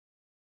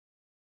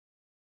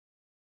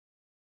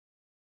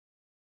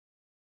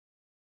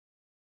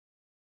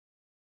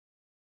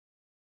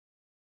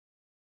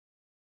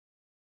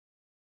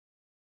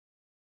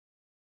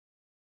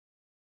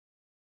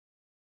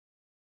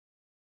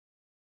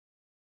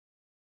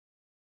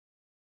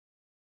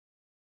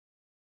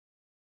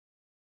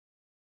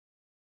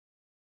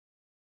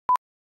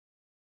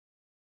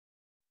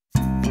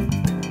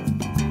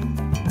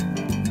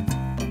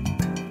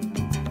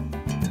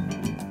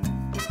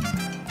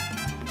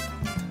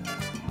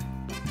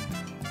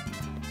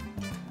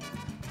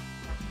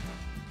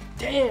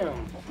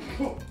Damn!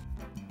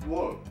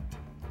 What?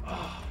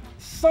 Oh,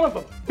 son of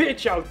a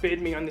bitch outbid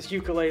me on this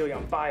ukulele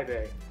on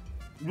 5A.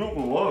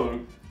 Ukulele?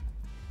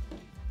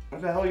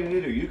 What the hell you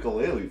need a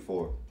ukulele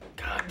for?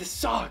 God, this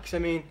sucks. I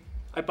mean,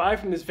 I buy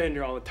from this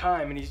vendor all the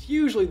time, and he's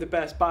usually the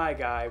best buy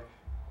guy.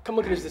 Come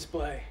look at his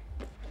display.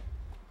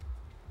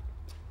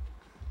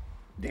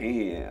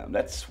 Damn,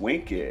 that's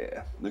swanky.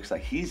 Looks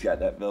like he's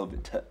got that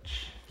velvet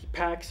touch. He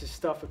packs his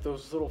stuff with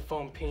those little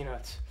foam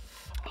peanuts.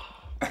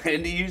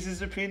 And he uses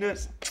the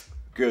peanuts?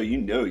 Girl, you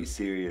know he's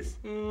serious.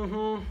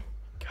 Mm-hmm.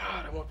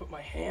 God, I want to put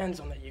my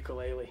hands on that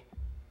ukulele.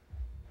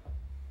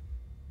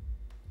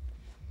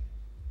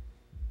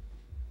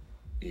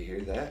 You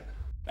hear that?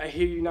 I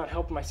hear you not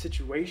helping my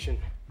situation,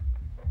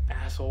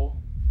 asshole.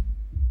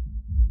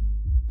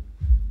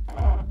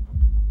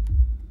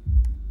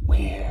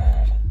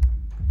 Weird.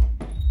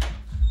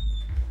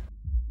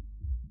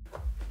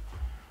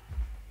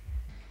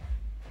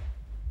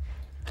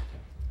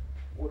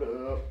 What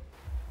up?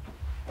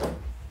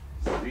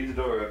 So leave the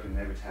door open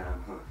every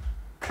time, huh?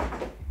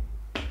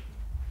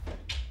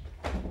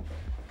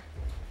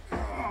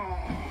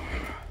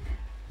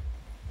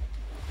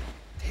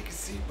 Take a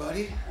seat,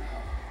 buddy.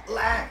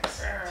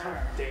 Relax.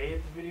 Tough day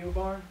at the video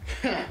barn?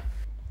 You're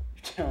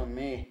telling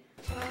me.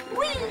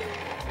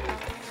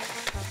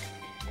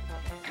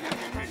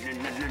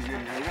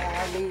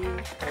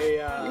 Hey,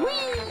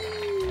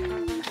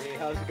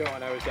 how's it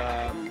going? I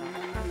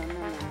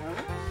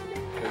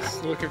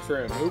was looking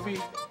for a movie.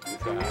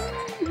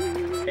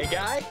 Hey,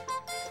 guy?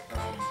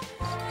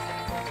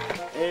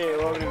 Hey,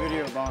 welcome to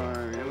Video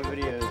Barn. No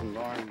videos in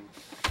barn.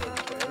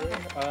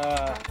 I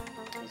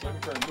was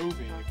looking for a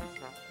movie.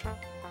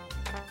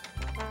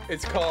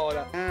 It's called.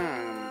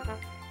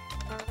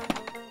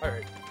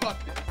 Alright, fuck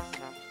this.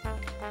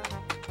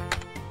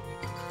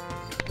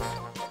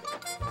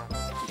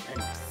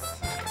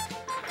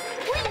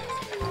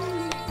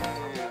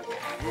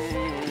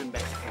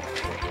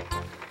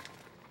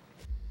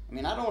 I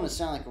mean, I don't want to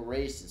sound like a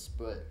racist,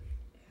 but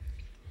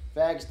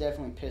fags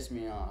definitely piss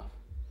me off.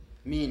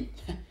 I mean,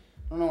 I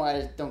don't know why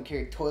I just don't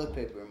carry toilet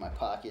paper in my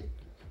pocket.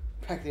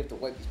 Practically have to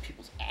wipe these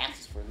people's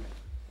asses for me.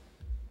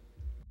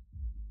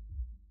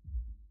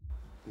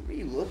 What are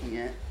you looking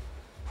at?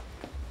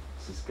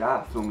 It's this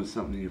guy filming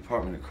something in the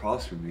apartment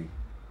across from me.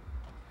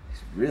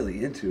 He's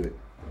really into it.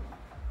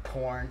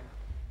 Porn.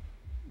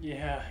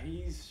 Yeah,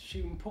 he's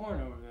shooting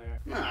porn over there.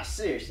 Nah,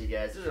 seriously,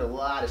 guys, there's a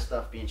lot of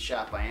stuff being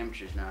shot by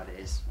amateurs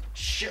nowadays.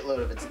 Shitload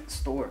of it's in the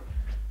store.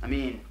 I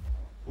mean,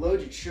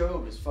 Logic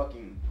Chobe is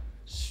fucking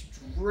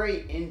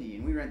straight indie,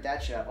 and we rent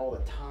that shot all the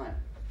time.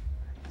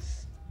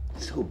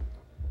 So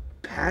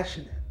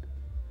passionate.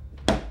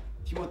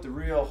 If you want the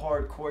real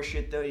hardcore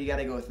shit, though, you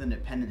gotta go with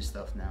independent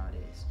stuff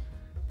nowadays.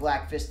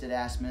 Black-fisted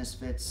ass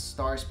Misfits,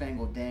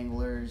 Star-Spangled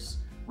Danglers,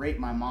 Rape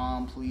My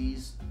Mom,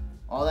 Please.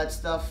 All that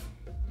stuff,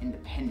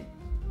 independent.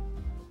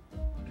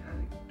 What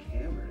kind of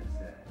camera is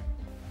that?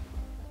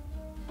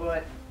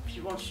 But if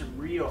you want some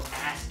real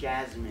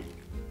ass-gasming,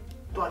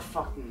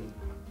 butt-fucking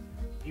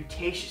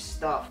butacious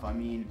stuff, I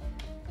mean,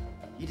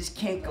 you just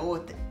can't go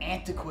with the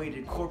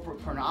antiquated corporate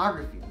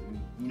pornography,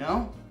 you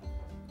know?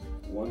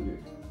 Wonder.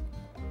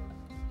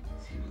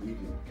 Is he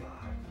believing in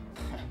God?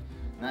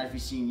 Not if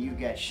you've seen You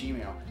Got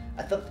Shemale.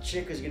 I thought the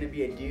chick was gonna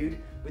be a dude,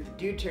 but the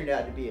dude turned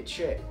out to be a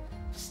chick.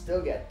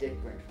 Still got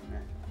dick burned from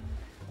that.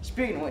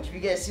 Speaking of which, have you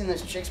guys seen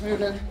those chicks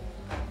moving?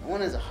 One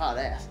has a hot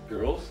ass.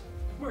 Girls?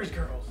 Where's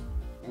girls?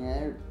 Yeah,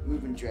 they're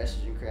moving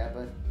dresses and crap.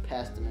 I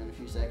passed them in a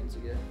few seconds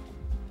ago.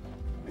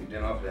 You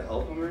didn't offer to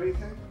help him or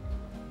anything?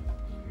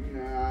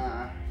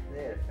 Nah,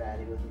 they had a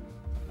fatty with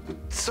them.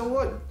 So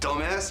what,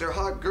 dumbass? They're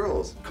hot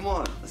girls. Come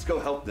on, let's go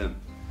help them.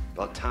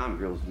 About time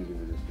girls moving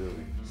in this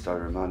building.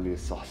 Started to remind me of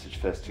Sausage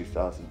Fest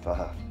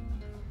 2005.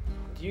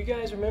 Do you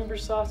guys remember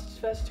Sausage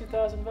Fest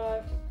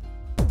 2005?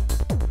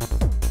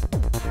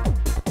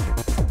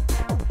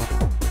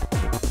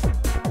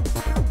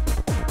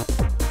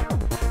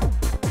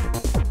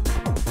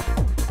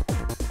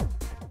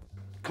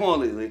 Come on,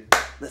 Lily.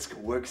 Let's go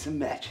work some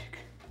magic.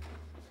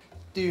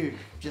 Dude,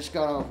 just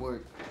got off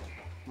work.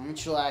 Let me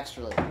chillax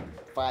for like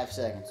 5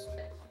 seconds.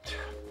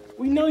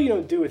 We know you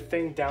don't do a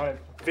thing down at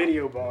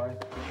Video Barn.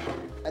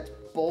 That's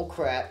bull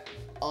crap.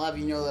 I'll have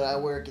you know that I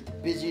work at the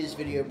busiest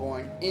video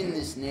barn in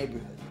this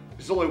neighborhood.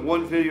 There's only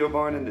one video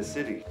barn in the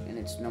city. And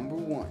it's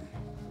 #1.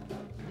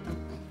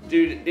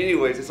 Dude,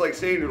 anyways, it's like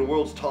saying you're the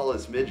world's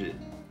tallest midget.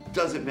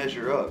 Doesn't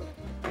measure up.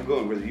 I'm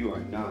going whether you are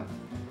not.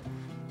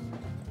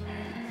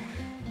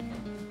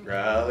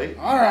 Riley?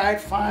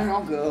 Alright, fine,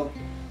 I'll go.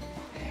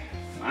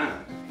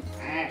 Fine.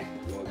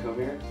 You wanna come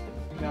here?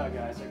 No,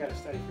 guys, I gotta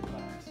study for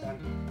class. I'm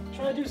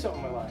trying to do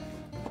something in my life.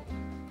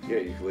 Yeah,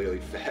 ukulele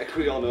fact.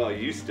 We all know how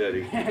you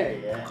study.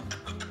 Yeah.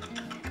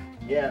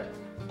 Yeah,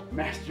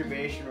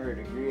 masturbation or a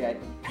degree, I'd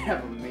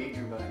have a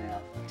major by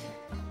now.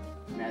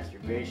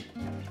 Masturbation.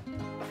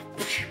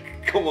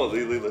 Come on,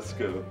 Lily, let's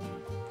go.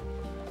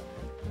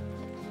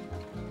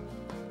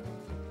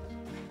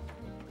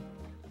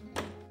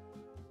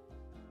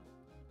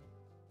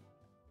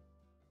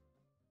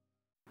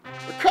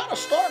 You're kind of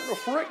starting to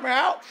freak me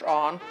out,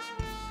 Sean.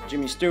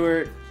 Jimmy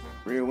Stewart,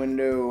 rear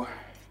window.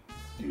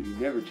 Dude, he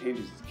never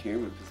changes his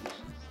camera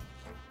positions.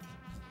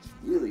 He's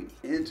really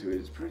into it.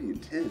 It's pretty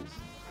intense.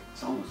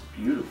 It's almost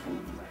beautiful in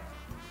a way.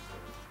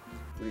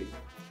 Wait,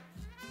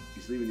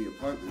 he's leaving the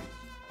apartment.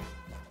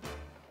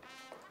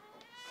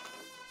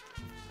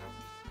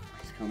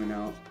 He's coming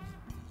out.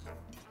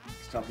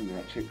 He's talking to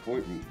that chick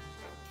Courtney.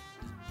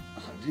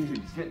 Oh, dude,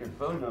 he's getting her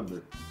phone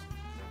number.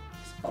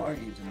 His R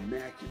game's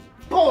immaculate.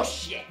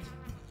 Bullshit!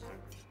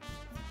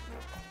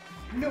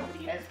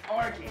 Nobody has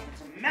R game.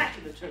 It's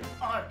immaculate to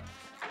R.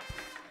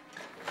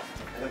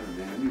 Whatever,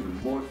 man. I'm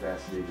even more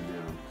fascinated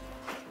now.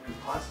 What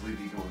could possibly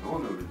be going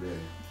on over there?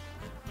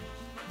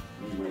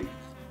 I mean, like,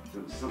 if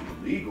it was something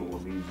illegal, I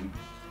mean,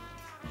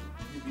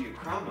 you'd be a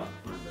crime out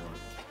to find out.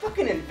 I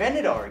fucking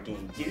invented R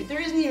game, dude. There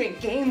isn't even a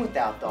game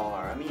without the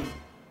R. I mean,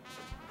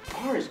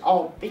 R is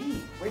all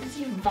B. Where does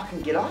he even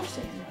fucking get off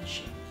saying that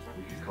shit?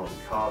 We could call the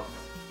cops.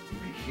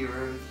 We'd be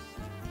heroes.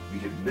 We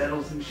get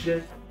medals and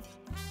shit.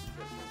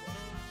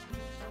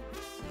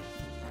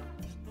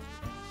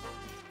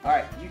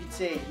 Alright, you could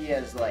say he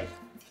has, like,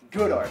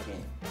 good R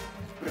game.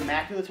 But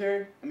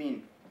immaculate, I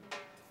mean,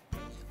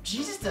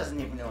 Jesus doesn't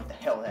even know what the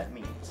hell that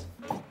means.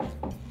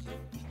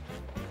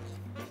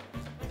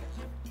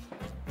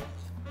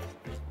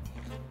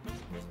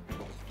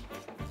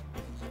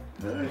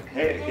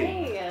 Hey.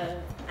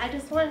 Hey, I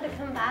just wanted to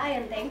come by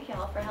and thank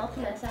y'all for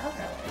helping us out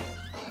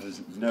earlier. There's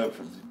a note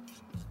from...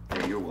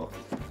 Hey, you're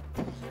welcome.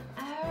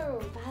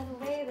 Oh, by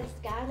the way, this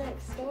guy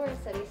next door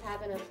said he's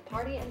having a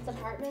party at his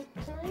apartment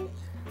tonight.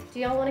 Do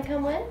y'all want to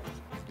come with?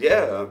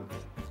 Yeah,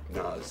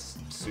 no, it's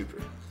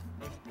super.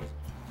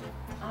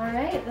 All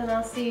right, then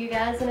I'll see you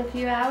guys in a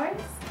few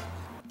hours.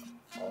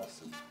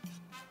 Awesome.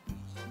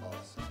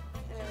 Awesome.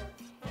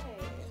 Okay.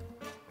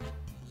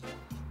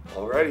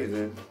 Alrighty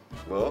then.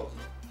 Well,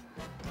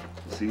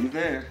 see you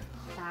there.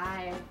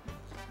 Bye.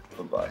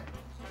 Bye-bye.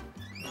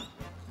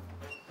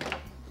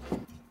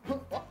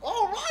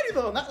 Alrighty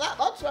then,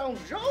 that sounds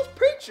just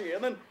peachy.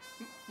 And then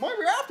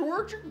maybe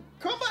afterwards you can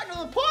come back to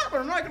the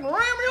apartment and I can ram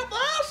you up the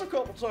ass a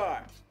couple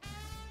times.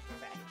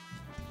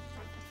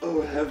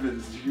 Oh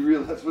heavens, do you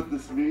realize what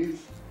this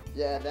means?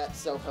 Yeah, that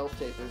self-help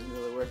tape isn't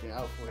really working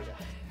out for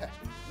you.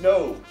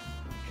 No! You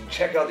can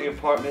check out the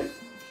apartment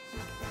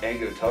and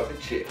go talk to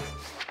chicks.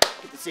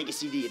 Get the Sega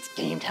CD, it's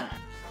game time.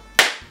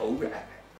 Alright.